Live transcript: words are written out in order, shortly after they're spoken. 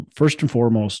first and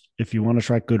foremost, if you want to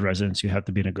attract good residents, you have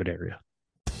to be in a good area.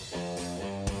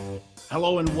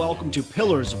 Hello and welcome to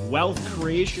Pillars of Wealth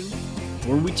Creation,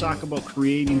 where we talk about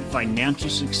creating financial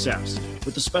success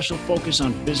with a special focus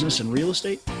on business and real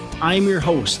estate. I'm your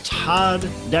host, Todd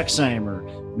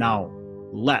Dexheimer. Now,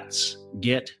 let's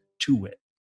get to it.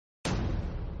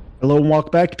 Hello and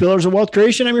welcome back to Pillars of Wealth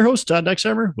Creation. I'm your host, Todd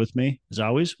Dexheimer. With me, as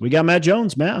always, we got Matt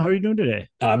Jones. Matt, how are you doing today?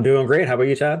 I'm doing great. How about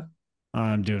you, Todd?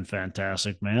 I'm doing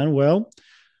fantastic, man. Well,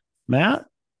 Matt,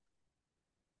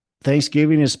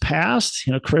 Thanksgiving is past,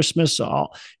 Christmas.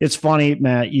 It's funny,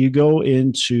 Matt, you go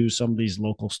into some of these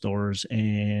local stores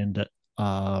and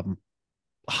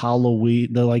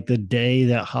Halloween, the day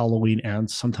that Halloween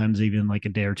ends, sometimes even like a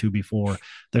day or two before,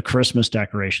 the Christmas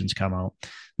decorations come out.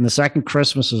 And the second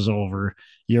Christmas is over,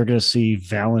 you're going to see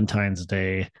Valentine's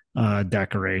Day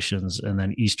decorations and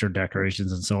then Easter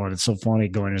decorations and so on. It's so funny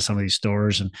going to some of these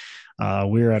stores. And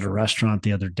we were at a restaurant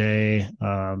the other day,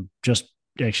 just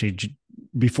actually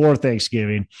before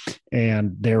Thanksgiving,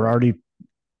 and they were already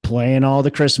playing all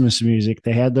the Christmas music.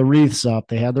 They had the wreaths up,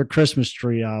 they had their Christmas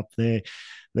tree up, they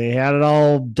had it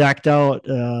all decked out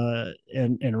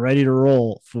and ready to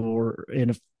roll for. And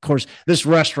of course, this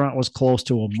restaurant was close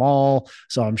to a mall,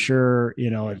 so I'm sure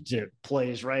it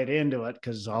plays right into it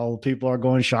because all the people are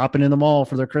going shopping in the mall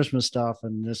for their Christmas stuff,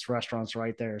 and this restaurant's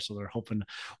right there. So they're hoping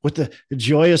with the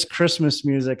joyous Christmas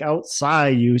music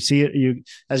outside, you see it.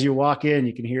 As you walk in,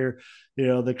 you can hear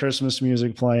the Christmas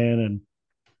music playing,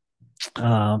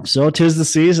 and so 'tis the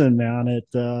season, man.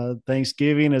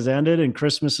 Thanksgiving has ended and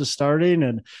Christmas is starting,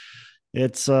 and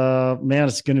it's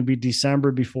it's going to be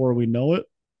December before we know it.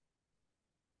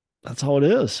 That's how it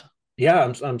is.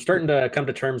 Yeah, I'm starting to come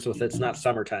to terms with it's not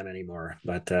summertime anymore,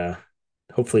 but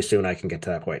hopefully soon I can get to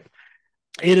that point.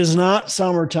 It is not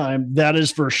summertime, that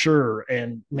is for sure.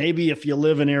 And maybe if you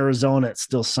live in Arizona, it's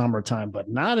still summertime, but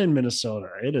not in Minnesota.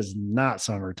 It is not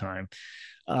summertime.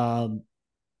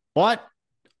 But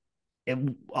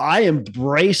I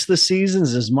embrace the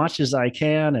seasons as much as I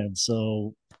can. And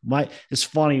so it's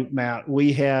funny, Matt,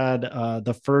 we had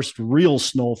the first real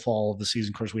snowfall of the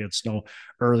season. Of course, we had snow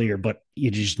earlier, but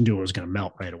you just knew it was going to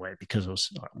melt right away because it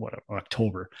was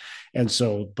October. And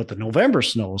so, but the November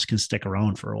snows can stick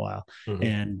around for a while. Mm-hmm.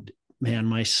 And man,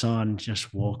 my son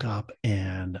just woke up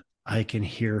and I can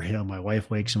hear him. My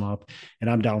wife wakes him up and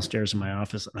I'm downstairs in my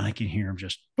office and I can hear him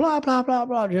just blah, blah, blah,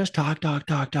 blah, just talk.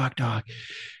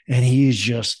 And he's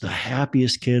just the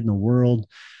happiest kid in the world.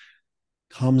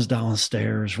 Comes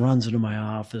downstairs, runs into my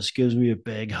office, gives me a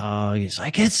big hug. He's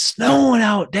like, "It's snowing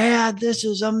out, Dad. This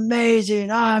is amazing.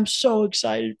 I'm so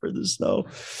excited for the snow."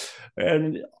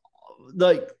 And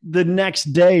like the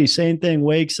next day, same thing,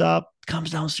 wakes up, comes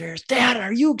downstairs. "Dad,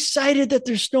 are you excited that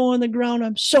there's snow on the ground?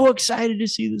 I'm so excited to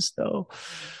see the snow."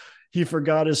 He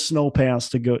forgot his snow pants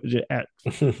to go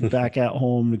back at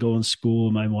home to go in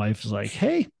school. My wife is like,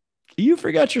 "Hey, you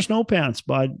forgot your snow pants,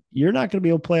 bud. You're not going to be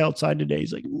able to play outside today."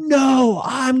 He's like, "No,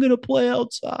 I'm going to play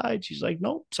outside." She's like,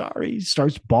 "Nope, sorry." He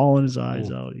starts bawling his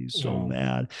eyes out. He's so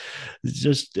mad. It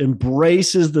just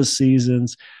embraces the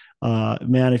seasons.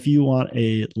 Man, if you want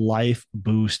a life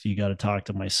boost, you got to talk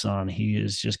to my son. He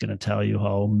is just going to tell you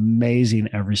how amazing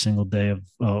every single day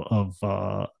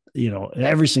of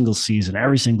every single season,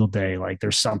 every single day, like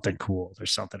there's something cool,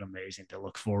 there's something amazing to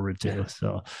look forward to. Yeah. So,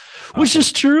 awesome. Which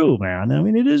is true, man. I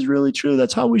mean, it is really true.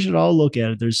 That's how we should all look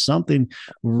at it. There's something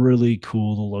really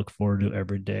cool to look forward to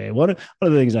every day. One of the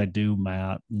things I do,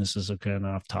 Matt, and this is a kind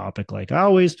of off topic, like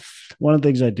always, one of the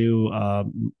things I do,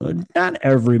 not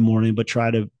every morning, but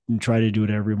try to do it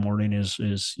every morning is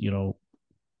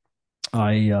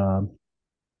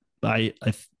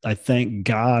I thank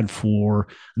God for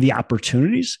the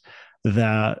opportunities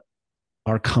that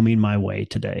are coming my way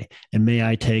today. And may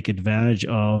I take advantage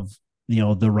of,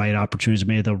 the right opportunities.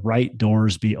 May the right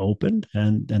doors be opened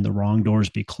and the wrong doors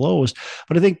be closed.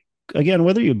 But I think, again,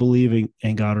 whether you believe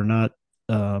in God or not,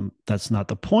 that's not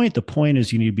the point. The point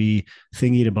is you need to be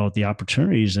thinking about the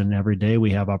opportunities, and every day we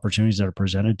have opportunities that are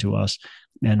presented to us,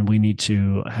 and we need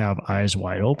to have eyes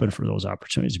wide open for those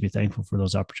opportunities, be thankful for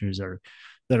those opportunities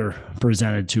that are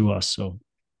presented to us. So,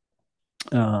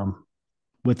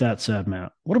 with that said,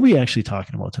 Matt, what are we actually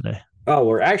talking about today? Oh,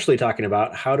 we're actually talking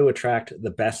about how to attract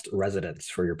the best residents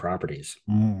for your properties.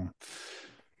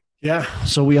 Yeah.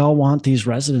 So we all want these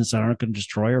residents that aren't going to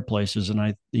destroy our places.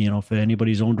 And if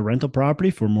anybody's owned a rental property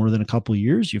for more than a couple of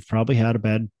years, you've probably had a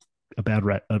bad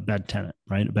tenant,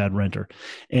 right? A bad renter.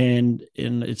 And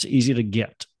it's easy to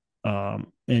get.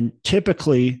 And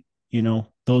typically,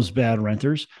 those bad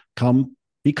renters come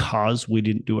because we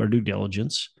didn't do our due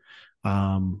diligence.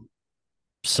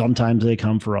 Sometimes they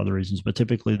come for other reasons, but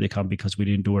typically they come because we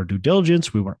didn't do our due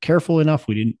diligence. We weren't careful enough.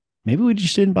 Maybe we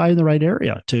just didn't buy in the right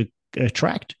area to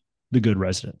attract the good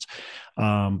residents.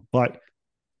 But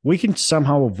we can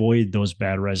somehow avoid those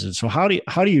bad residents. So how do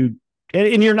you,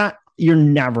 and you're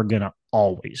never going to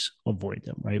always avoid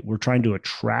them, right? We're trying to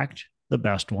attract the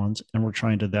best ones, and we're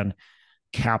trying to then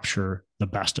capture the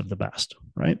best of the best,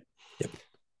 right? Yep.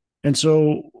 And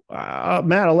so,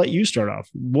 Matt, I'll let you start off.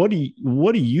 What do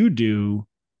you do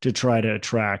to try to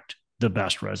attract the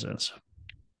best residents?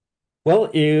 Well,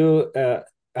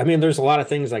 I mean, there's a lot of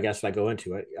things, I guess, that go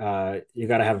into it. You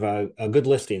got to have a good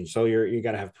listing. So you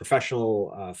got to have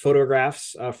professional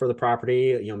photographs for the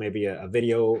property, maybe a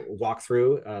video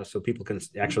walkthrough so people can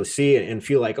actually see it and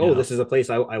feel like, oh, Yeah. this is a place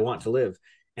I want to live,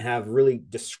 and have really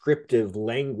descriptive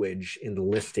language in the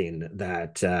listing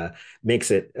that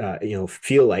makes it,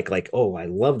 feel like, oh, I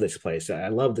love this place. I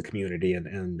love the community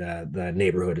and the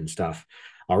neighborhood and stuff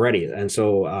already. And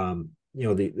so,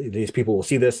 these people will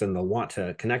see this and they'll want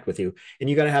to connect with you, and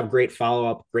you got to have great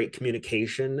follow-up, great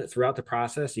communication throughout the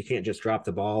process. You can't just drop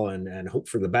the ball and hope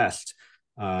for the best.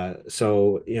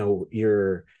 So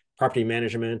your property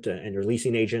management and your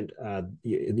leasing agent,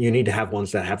 you need to have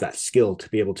ones that have that skill to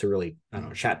be able to really, I don't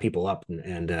know, chat people up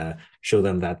and show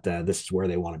them that this is where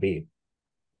they want to be.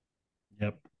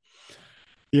 Yep.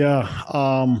 Yeah.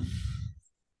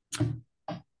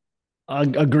 I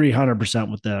agree 100%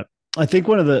 with that. I think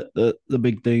one of the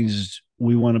big things is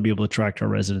we want to be able to attract our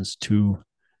residents to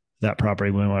that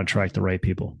property. We want to attract the right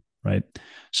people, right?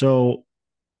 So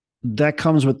that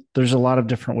comes with, there's a lot of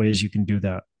different ways you can do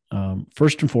that.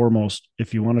 First and foremost,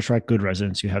 if you want to attract good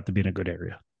residents, you have to be in a good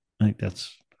area. I think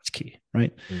that's key,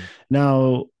 right? Mm.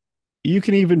 Now, you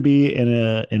can even be in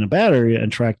a bad area and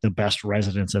attract the best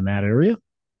residents in that area.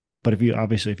 But if you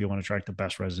want to attract the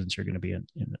best residents, you're going to be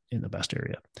in the best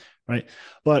area, right?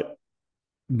 But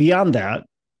beyond that,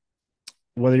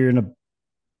 whether you're in a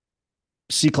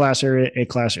C class area, A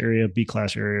class area, B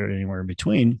class area, or anywhere in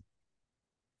between,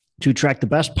 to attract the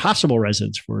best possible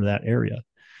residents for that area,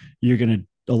 you're going to,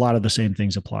 a lot of the same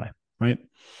things apply, right?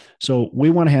 So we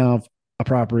want to have a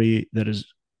property that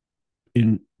is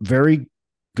in very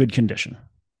good condition,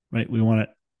 right? We want it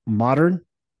modern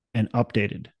and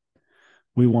updated.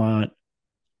 We want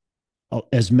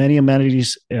as many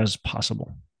amenities as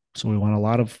possible. So we want a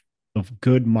lot of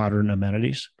good modern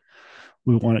amenities.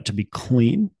 We want it to be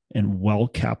clean and well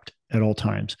kept at all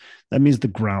times. That means the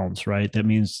grounds, right? That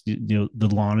means the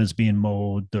lawn is being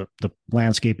mowed, the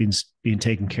landscaping's being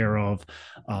taken care of.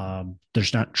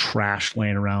 There's not trash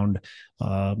laying around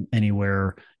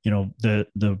anywhere.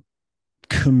 The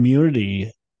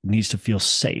community needs to feel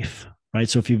safe, right?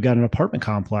 So if you've got an apartment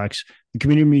complex, the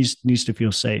community needs to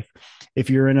feel safe. If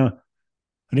you're in an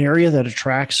area that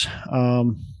attracts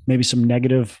maybe some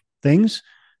negative things,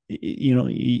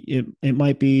 it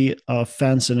might be a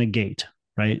fence and a gate,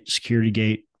 right? Security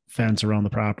gate, fence around the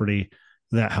property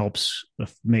that helps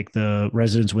make the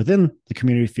residents within the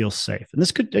community feel safe. And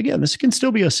this can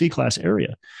still be a C class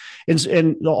area.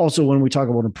 And also when we talk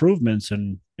about improvements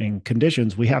and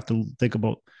conditions, we have to think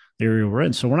about the area we're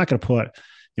in. So we're not going to put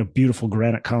beautiful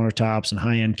granite countertops and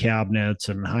high-end cabinets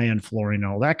and high-end flooring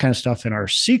and all that kind of stuff in our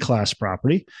C-class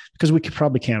property because we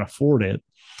probably can't afford it.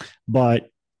 But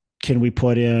can we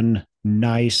put in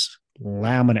nice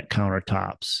laminate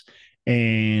countertops?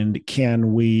 And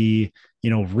can we,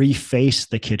 reface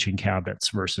the kitchen cabinets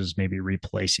versus maybe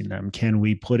replacing them? Can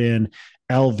we put in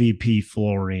LVP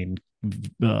flooring?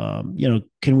 Can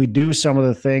we do some of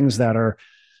the things that are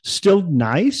still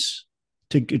nice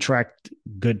to attract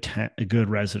good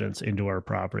residents into our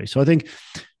property? So I think,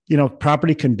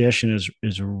 property condition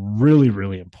is really,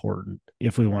 really important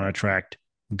if we want to attract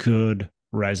good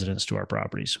residents to our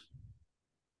properties.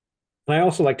 I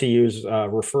also like to use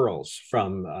referrals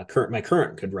from my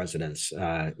current good residents.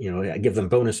 I give them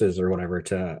bonuses or whatever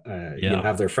to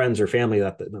have their friends or family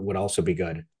that would also be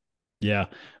good. Yeah,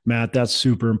 Matt, that's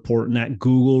super important. That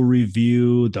Google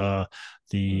review, the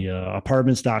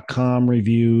apartments.com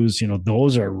reviews,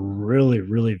 those are really,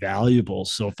 really valuable.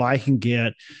 So if I can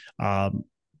get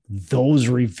those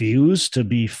reviews to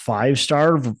be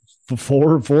 5-star,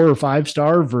 four or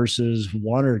 5-star versus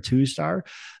 1 or 2-star,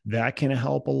 that can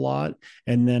help a lot.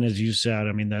 And then, as you said,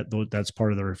 I mean, that's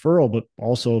part of the referral, but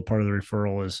also part of the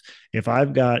referral is if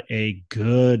I've got a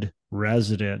good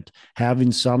resident,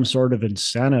 having some sort of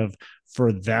incentive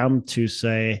for them to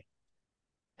say,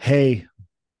 hey,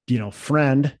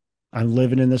 friend, I'm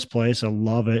living in this place. I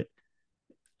love it.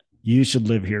 You should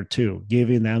live here too.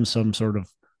 Giving them some sort of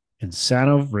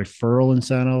incentive, referral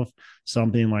incentive,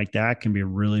 something like that can be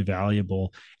really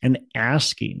valuable. And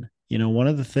asking, one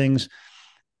of the things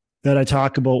that I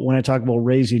talk about when I talk about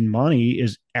raising money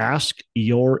is ask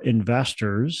your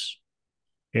investors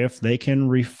if they can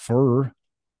refer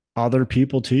other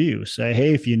people to you. Say,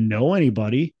 hey, if you know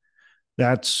anybody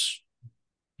that's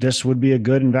this would be a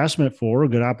good investment for, a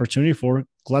good opportunity for,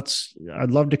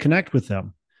 I'd love to connect with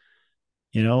them.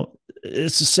 You know,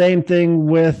 it's the same thing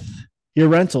with your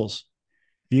rentals.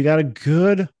 If you got a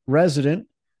good resident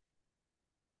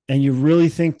and you really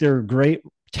think they're a great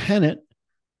tenant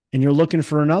and you're looking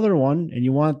for another one and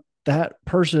you want that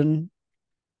person,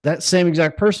 that same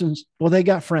exact person, well, they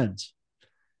got friends,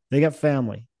 they got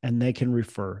family, and they can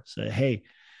refer. Say, hey,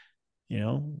 you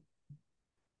know,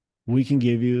 we can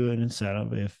give you an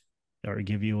incentive if, or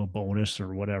give you a bonus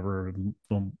or whatever,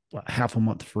 half a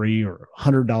month free or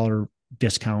 $100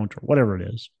 discount or whatever it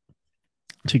is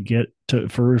to get to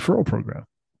for a referral program.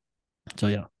 So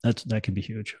yeah, that could be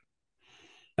huge.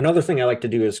 Another thing I like to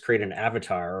do is create an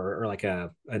avatar or like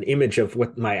an image of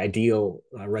what my ideal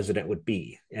resident would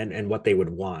be and what they would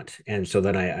want. And so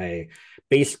then I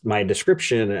base my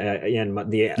description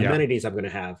and the Yeah. amenities I'm going to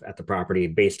have at the property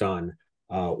based on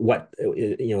what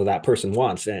that person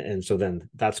wants. And so then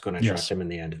that's going to attract Yes. them in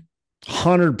the end.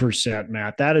 100%,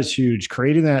 Matt. That is huge.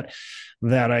 Creating that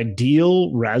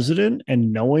ideal resident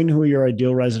and knowing who your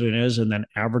ideal resident is and then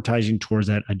advertising towards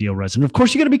that ideal resident. Of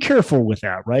course, you got to be careful with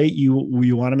that, right? You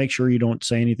want to make sure you don't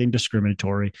say anything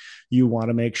discriminatory. You want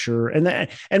to make sure,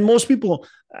 and most people,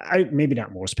 I maybe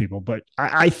not most people, but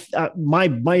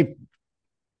my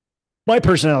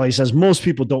personality says most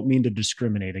people don't mean to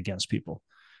discriminate against people.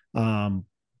 Um,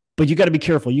 but you got to be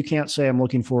careful. You can't say I'm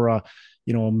looking for a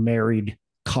married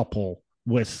couple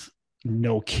with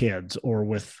no kids, or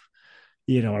with,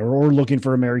 or looking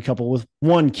for a married couple with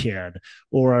one kid,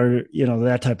 or,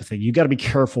 that type of thing. You got to be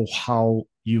careful how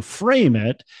you frame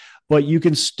it, but you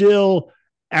can still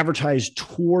advertise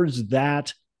towards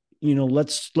that.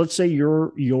 Let's say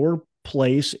your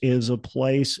place is a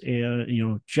place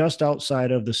just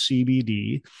outside of the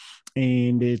CBD,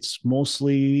 and it's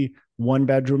mostly one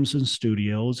bedrooms and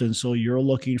studios. And so you're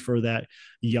looking for that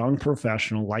young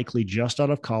professional, likely just out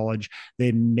of college.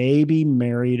 They may be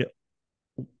married,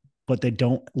 but they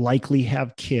don't likely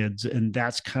have kids. And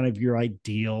that's kind of your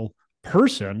ideal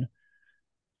person.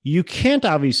 You can't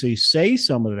obviously say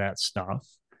some of that stuff,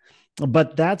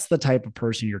 but that's the type of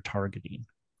person you're targeting,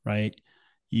 right?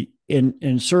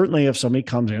 And certainly if somebody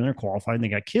comes in, they're qualified and they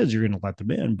got kids, you're going to let them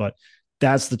in. But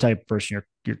that's the type of person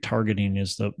you're targeting,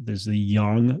 is the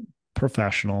young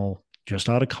professional just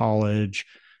out of college,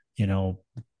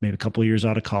 maybe a couple of years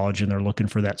out of college, and they're looking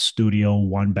for that studio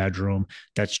one bedroom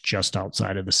that's just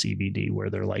outside of the CBD where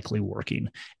they're likely working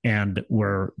and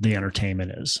where the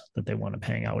entertainment is that they want to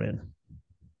hang out in.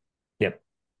 Yep.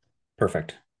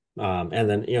 Perfect. And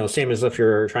then, same as if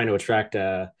you're trying to attract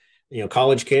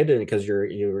college kid, and because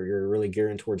you're really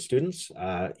gearing towards students,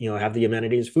 have the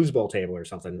amenities foosball table or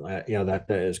something, that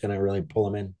is going to really pull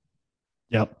them in.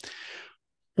 Yep.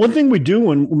 One thing we do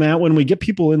when we get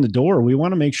people in the door, we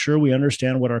want to make sure we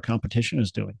understand what our competition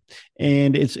is doing.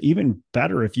 And it's even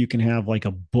better if you can have like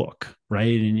a book,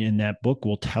 right? And that book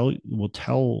will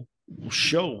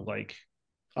show like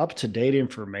up to date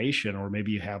information, or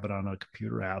maybe you have it on a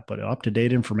computer app, but up to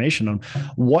date information on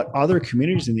what other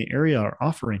communities in the area are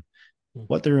offering,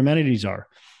 what their amenities are,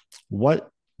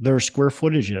 what their square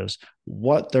footage is,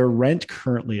 what their rent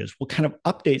currently is, what kind of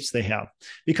updates they have.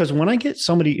 Because when I get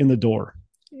somebody in the door,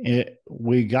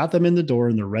 we got them in the door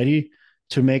and they're ready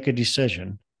to make a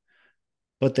decision,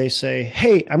 but they say,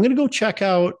 hey, I'm going to go check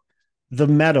out the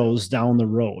Meadows down the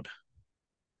road.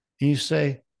 And you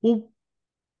say, well,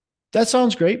 that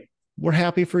sounds great. We're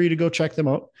happy for you to go check them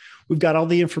out. We've got all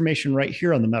the information right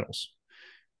here on the Meadows.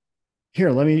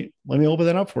 Here, let me open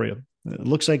that up for you. It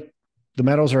looks like the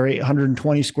Meadows are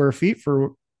 820 square feet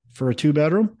for a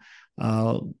 2-bedroom.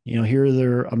 Here are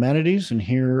their amenities, and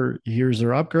here's their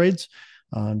upgrades.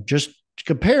 Just to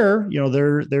compare,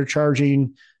 they're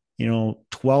charging,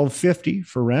 $1,250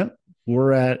 for rent.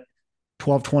 We're at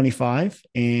 $1,225,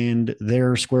 and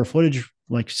their square footage,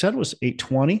 like I said, was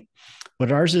 820,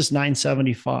 but ours is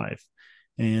 975.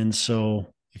 And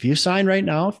so if you sign right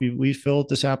now, if we fill out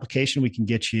this application, we can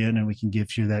get you in and we can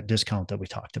give you that discount that we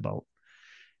talked about.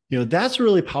 That's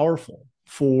really powerful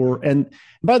and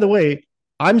by the way,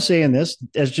 I'm saying this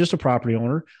as just a property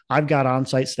owner. I've got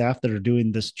on-site staff that are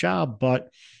doing this job, but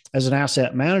as an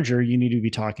asset manager, you need to be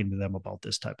talking to them about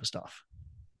this type of stuff.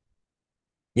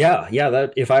 Yeah,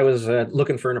 that if I was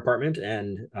looking for an apartment,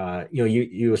 and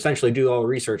you essentially do all the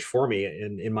research for me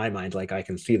in my mind, like I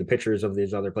can see the pictures of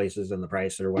these other places and the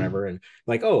price or whatever, and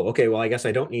like, oh, okay, well, I guess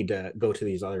I don't need to go to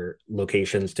these other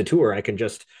locations to tour. I can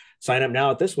just sign up now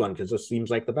at this one because this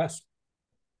seems like the best.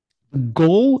 The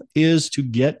goal is to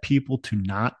get people to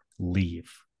not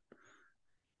leave.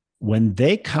 When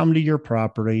they come to your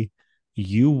property,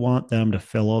 you want them to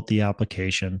fill out the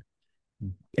application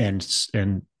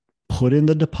and put in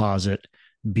the deposit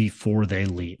before they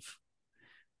leave.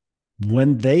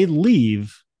 When they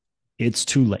leave, it's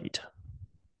too late.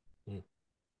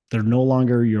 They're no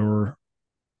longer your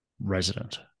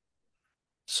resident.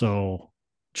 So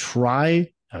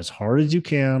try as hard as you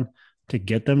can to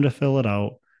get them to fill it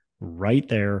out right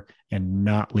there and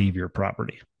not leave your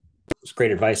property. It's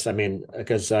great advice. I mean,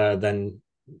 because then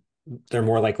they're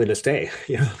more likely to stay.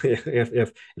 You know,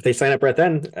 if they sign up right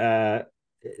then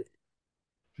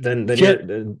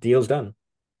the deal's done.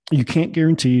 You can't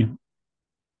guarantee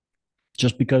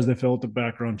just because they fill out the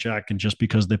background check and just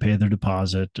because they pay their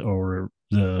deposit or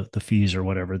the fees or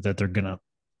whatever that they're gonna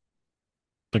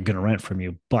rent from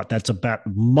you. But that's about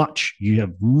you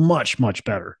have much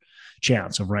better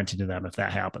chance of renting to them if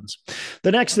that happens.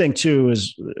 The next thing too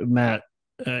is, Matt,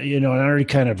 and I already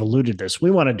kind of alluded to this.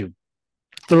 We want to do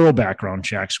thorough background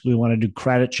checks. We want to do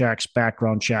credit checks,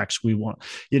 background checks. We want,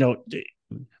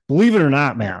 believe it or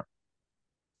not, Matt,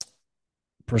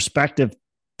 prospective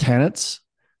tenants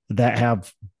that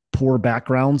have poor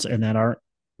backgrounds and that aren't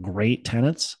great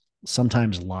tenants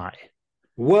sometimes lie.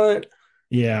 What?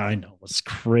 Yeah, I know. It's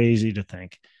crazy to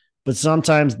think, but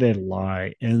sometimes they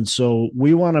lie. And so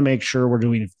we want to make sure we're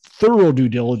doing thorough due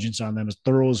diligence on them, as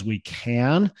thorough as we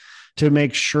can, to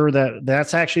make sure that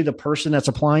that's actually the person that's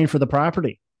applying for the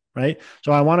property. Right.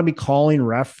 So I want to be calling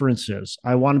references.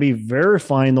 I want to be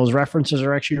verifying those references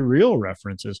are actually real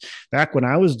references. Back when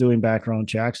I was doing background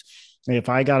checks, if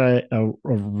I got a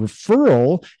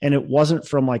referral and it wasn't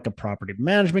from like a property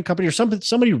management company or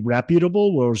somebody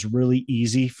reputable, where it was really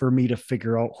easy for me to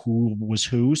figure out who was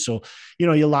who. So,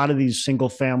 a lot of these single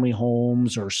family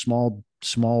homes or small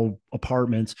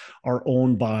apartments are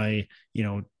owned by,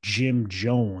 Jim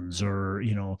Jones or,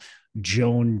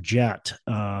 Joan Jett.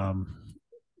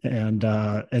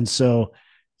 And so,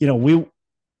 we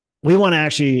want to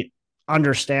actually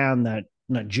understand that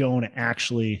Joan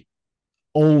actually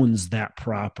owns that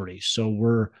property. So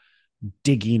we're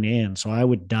digging in. So I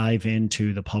would dive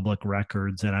into the public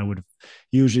records, and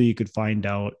you could find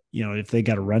out, if they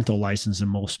got a rental license in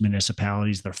most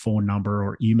municipalities, their phone number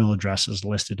or email address is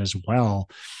listed as well.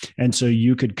 And so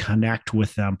you could connect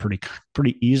with them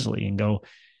pretty easily and go,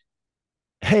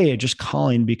 hey, just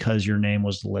calling because your name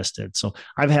was listed. So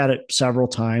I've had it several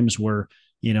times where,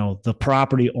 the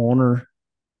property owner,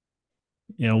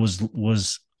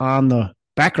 was on the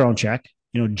background check.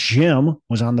 Jim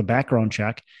was on the background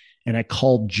check, and I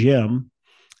called Jim,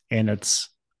 and it's,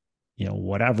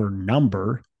 whatever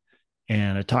number.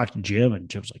 And I talked to Jim, and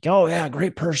Jim's like, oh yeah,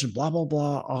 great person, blah, blah,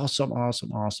 blah. Awesome.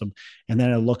 And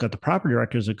then I look at the property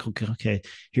records and okay,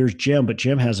 here's Jim, but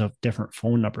Jim has a different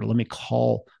phone number. Let me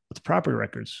call with the property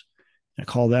records. And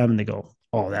I call them and they go,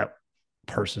 oh, that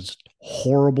person's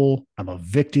horrible. I'm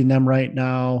evicting them right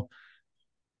now.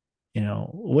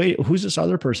 Wait, who's this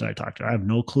other person I talked to? I have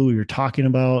no clue what you're talking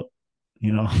about,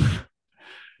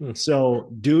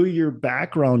 So do your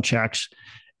background checks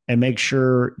and make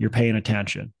sure you're paying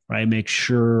attention, right? Make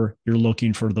sure you're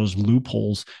looking for those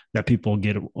loopholes that people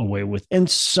get away with. And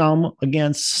some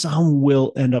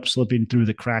will end up slipping through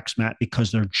the cracks, Matt,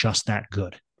 because they're just that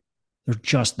good. They're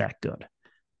just that good.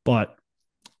 But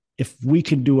if we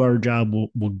can do our job,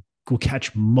 we'll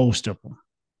catch most of them.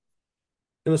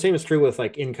 And the same is true with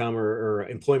like income or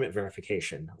employment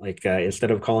verification. Like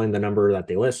instead of calling the number that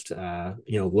they list,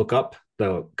 look up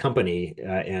the company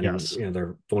and yes.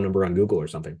 Their phone number on Google or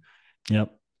something.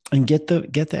 Yep. And get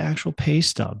the actual pay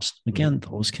stubs. Again,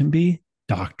 those can be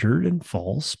doctored and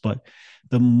false, but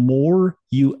the more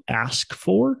you ask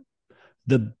for,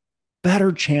 the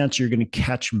better chance you're going to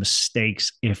catch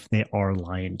mistakes if they are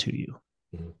lying to you.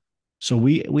 Mm-hmm. So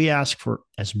we ask for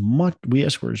as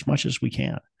much as we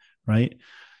can, right?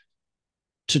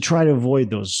 To try to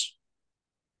avoid those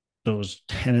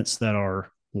tenants that are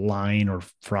lying or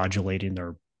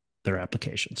fraudulating their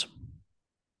applications.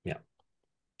 Yeah.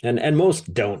 And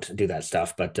most don't do that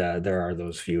stuff, but there are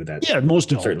those few that most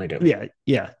don't. Certainly do.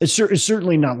 Yeah. It's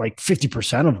certainly not like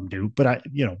 50% of them do, but I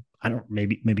don't,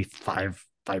 maybe 5%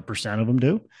 of them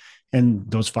do.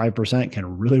 And those 5%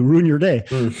 can really ruin your day.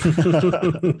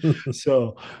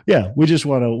 So yeah, we just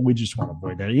want to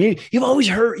avoid that. You've always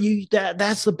heard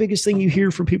that's the biggest thing you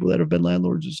hear from people that have been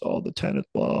landlords is all the tenant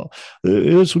blah.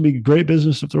 This would be great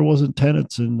business if there wasn't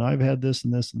tenants, and I've had this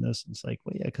and this and this. And it's like,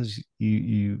 well, yeah, because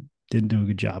you didn't do a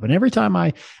good job. And every time,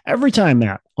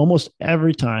 Matt, almost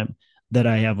every time that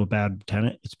I have a bad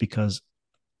tenant, it's because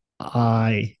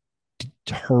I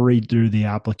hurried through the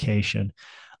application.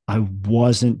 I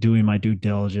wasn't doing my due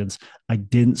diligence. I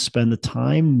didn't spend the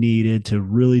time needed to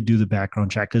really do the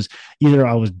background check because either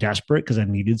I was desperate because I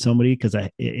needed somebody because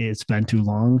it's been too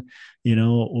long,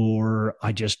 or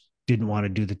I just didn't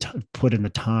want to put in the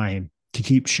time to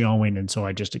keep showing. And so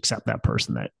I just accept that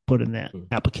person that put in that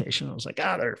application. I was like,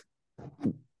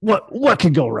 what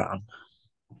could go wrong?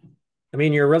 I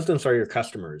mean, your residents are your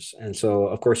customers. And so,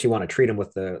 of course, you want to treat them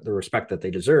with the respect that they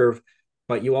deserve.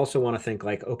 But you also want to think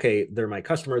like, okay, they're my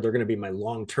customer. They're going to be my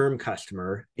long-term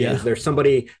customer. Yeah. Is there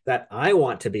somebody that I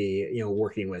want to be,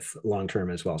 working with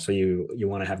long-term as well? So you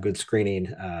want to have good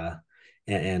screening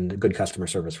and good customer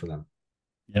service for them.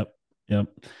 Yep. Yep.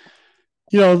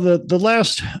 The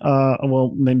last,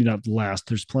 well, maybe not the last,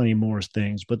 there's plenty more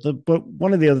things, but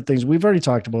one of the other things we've already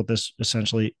talked about this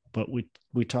essentially, but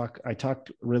I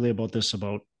talked really about this,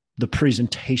 about the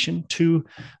presentation to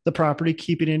the property,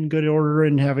 keeping it in good order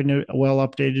and having it well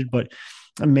updated, but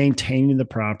maintaining the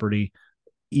property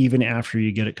even after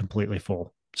you get it completely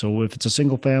full. So if it's a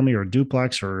single family or a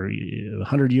duplex or a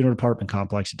 100-unit apartment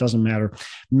complex, it doesn't matter.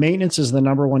 Maintenance is the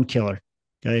number one killer.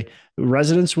 Okay.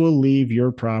 Residents will leave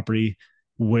your property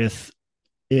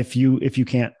if you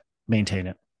can't maintain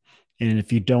it. And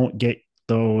if you don't get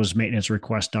those maintenance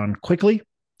requests done quickly,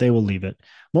 they will leave it.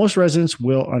 Most residents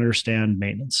will understand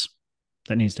maintenance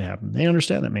that needs to happen. They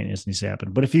understand that maintenance needs to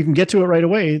happen. But if you can get to it right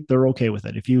away, they're okay with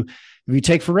it. If you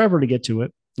take forever to get to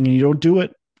it and you don't do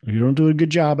it, or you don't do a good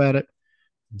job at it,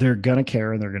 they're going to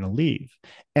care and they're going to leave.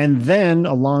 And then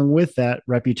along with that,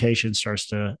 reputation starts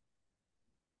to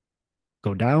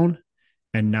go down.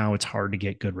 And now it's hard to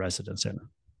get good residents in.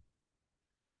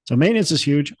 So maintenance is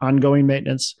huge, ongoing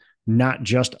maintenance, not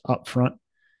just upfront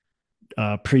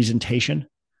presentation,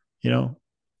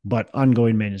 but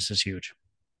ongoing maintenance is huge.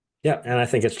 Yeah. And I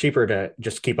think it's cheaper to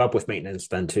just keep up with maintenance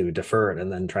than to defer it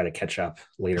and then try to catch up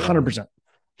later 100%.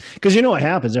 Because what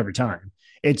happens every time.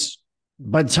 It's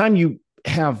by the time you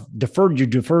have deferred, you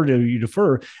defer,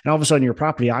 and all of a sudden your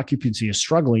property occupancy is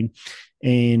struggling.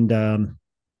 And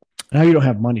now you don't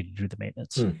have money to do the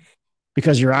maintenance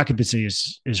because your occupancy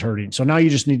is hurting. So now you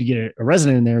just need to get a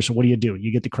resident in there. So what do?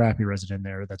 You get the crappy resident in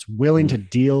there that's willing to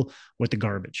deal with the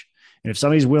garbage. And if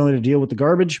somebody's willing to deal with the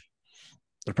garbage,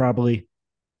 they're probably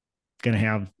going to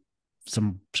have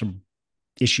some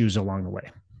issues along the way.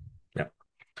 Yeah.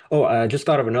 Oh, I just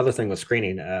thought of another thing with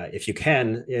screening. If you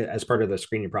can, as part of the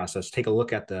screening process, take a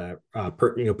look at the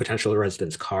potential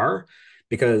resident's car,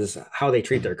 because how they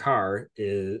treat their car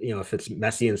is, if it's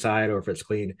messy inside or if it's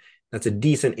clean, that's a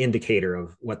decent indicator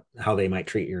of how they might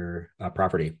treat your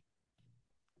property.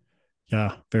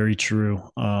 Yeah, very true.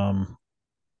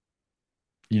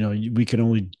 We can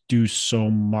only do so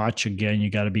much. Again, you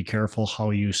got to be careful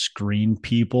how you screen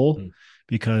people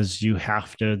because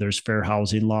there's fair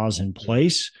housing laws in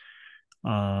place.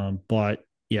 But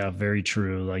yeah, very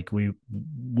true. Like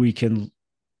we can,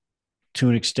 to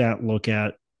an extent, look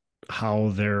at how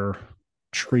they're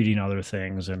treating other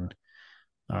things. And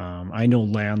I know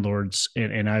landlords,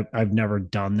 and I've never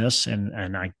done this,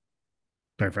 and I,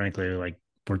 quite frankly, like,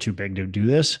 we're too big to do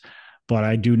this, but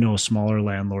I do know smaller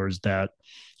landlords that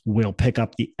will pick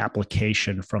up the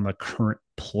application from the current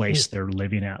place they're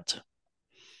living at.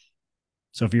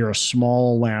 So if you're a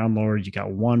small landlord, you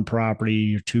got one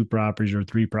property or two properties or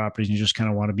three properties, and you just kind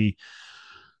of want to be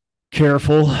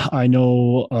careful. I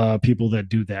know people that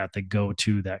do that go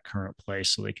to that current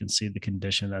place so they can see the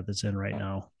condition that it's in right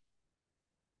now.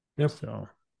 Yep. So.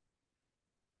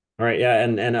 All right. Yeah.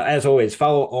 And as always,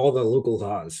 follow all the local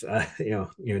laws.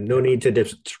 No need to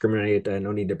discriminate,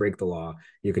 no need to break the law.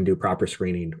 You can do proper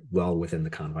screening well within the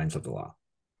confines of the law.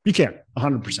 You can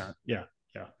 100%. Yeah.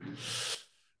 Yeah.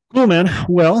 Cool, man.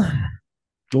 Well,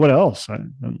 what else?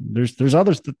 There's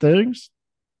other things,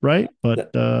 right?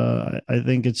 But I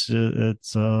think it's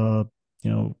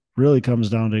really comes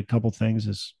down to a couple things: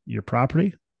 is your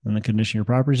property and the condition your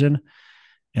property's in,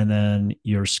 and then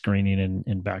your screening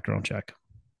and background check.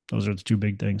 Those are the two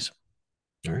big things.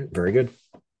 All right. Very good.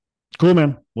 Cool,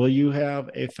 man. Well, you have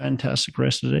a fantastic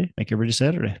rest of the day. Make everybody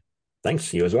Saturday.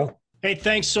 Thanks. You as well. Hey,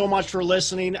 thanks so much for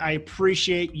listening. I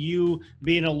appreciate you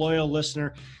being a loyal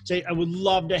listener. I would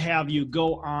love to have you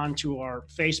go on to our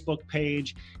Facebook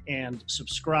page and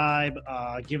subscribe.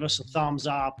 Give us a thumbs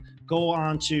up. Go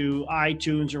on to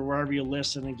iTunes or wherever you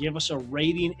listen and give us a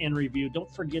rating and review.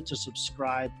 Don't forget to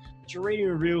subscribe. But your rating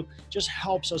and review just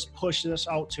helps us push this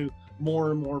out to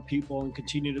more and more people and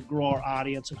continue to grow our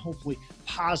audience and hopefully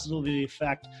positively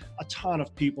affect a ton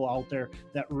of people out there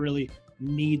that really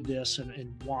need this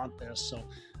and want this. So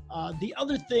the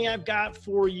other thing I've got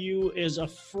for you is a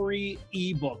free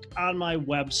ebook on my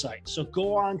website. So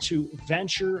go on to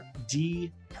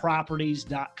VentureD.com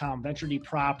VentureDproperties.com,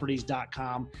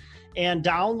 VentureDproperties.com, and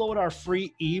download our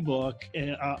free ebook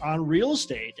on real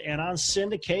estate and on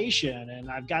syndication. And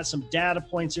I've got some data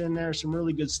points in there, some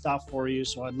really good stuff for you.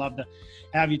 So I'd love to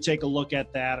have you take a look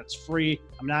at that. It's free.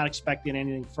 I'm not expecting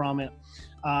anything from it.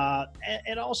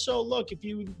 And also, look, if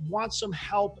you want some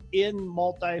help in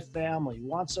multifamily,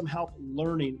 want some help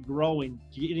learning, growing,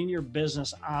 getting your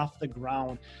business off the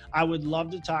ground, I would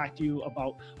love to talk to you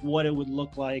about what it would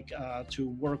look like to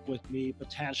work with me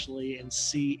potentially and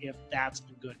see if that's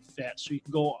a good fit. So you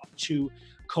can go to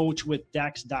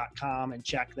coachwithdex.com and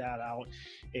check that out.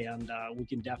 And we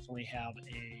can definitely have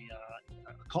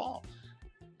a call.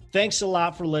 Thanks a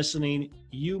lot for listening.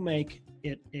 You make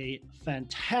it a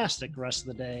fantastic rest of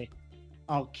the day.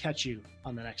 I'll catch you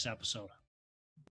on the next episode.